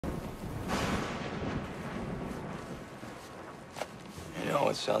know,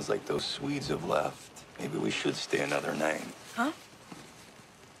 it sounds like those Swedes have left. Maybe we should stay another night. Huh?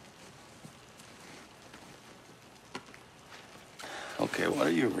 Okay, what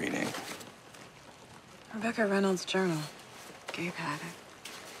are you reading? Rebecca Reynolds' journal. Gabe had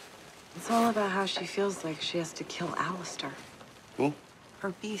it. It's all about how she feels like she has to kill Alistair. Who? Her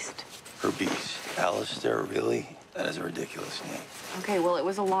beast. Her beast. Alistair, really? That is a ridiculous name. Okay, well, it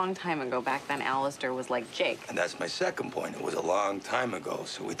was a long time ago. Back then, Alistair was like Jake. And that's my second point. It was a long time ago,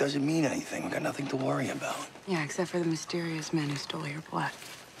 so it doesn't mean anything. We got nothing to worry about. Yeah, except for the mysterious men who stole your blood.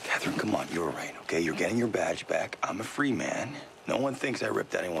 Catherine, come on, you're right, okay? You're getting your badge back. I'm a free man. No one thinks I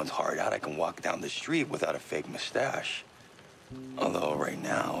ripped anyone's heart out. I can walk down the street without a fake mustache. Although right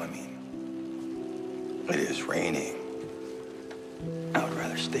now, I mean, it is raining. I would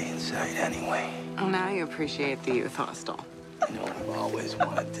rather stay inside anyway. Oh, now you appreciate the youth hostel. I know I've always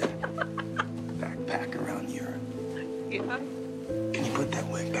wanted to backpack around Europe. Yeah. Can you put that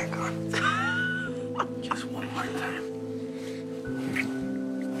wig back on? Just one more time.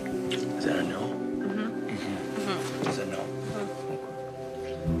 Is that a no?